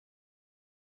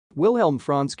Wilhelm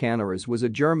Franz Canaris was a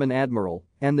German admiral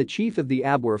and the chief of the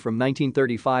Abwehr from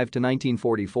 1935 to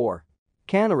 1944.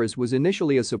 Canaris was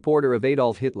initially a supporter of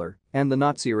Adolf Hitler and the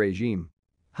Nazi regime.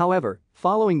 However,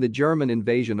 following the German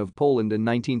invasion of Poland in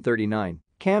 1939,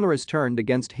 Canaris turned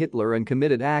against Hitler and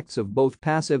committed acts of both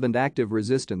passive and active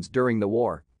resistance during the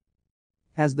war.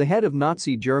 As the head of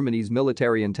Nazi Germany's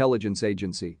military intelligence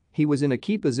agency, he was in a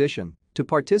key position to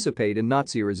participate in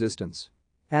Nazi resistance.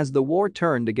 As the war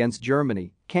turned against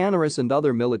Germany, Canaris and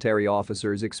other military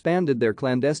officers expanded their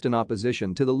clandestine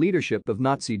opposition to the leadership of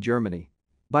Nazi Germany.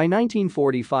 By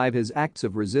 1945, his acts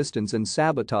of resistance and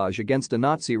sabotage against the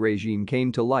Nazi regime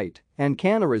came to light, and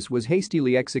Canaris was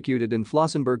hastily executed in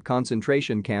Flossenburg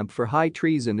concentration camp for high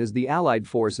treason as the Allied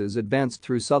forces advanced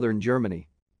through southern Germany.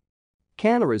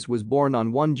 Canaris was born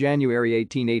on 1 January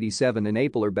 1887 in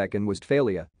Apellerbeck in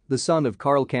Westphalia, the son of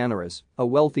Karl Canaris, a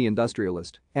wealthy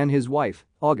industrialist, and his wife,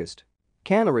 August.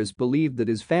 Canaris believed that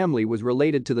his family was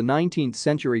related to the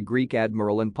 19th-century Greek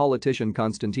admiral and politician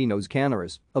Konstantinos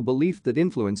Canaris, a belief that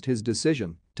influenced his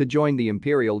decision to join the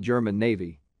Imperial German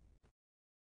Navy.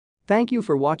 Thank you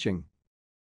for watching.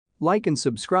 Like and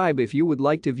subscribe if you would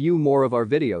like to view more of our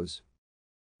videos.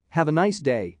 Have a nice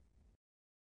day.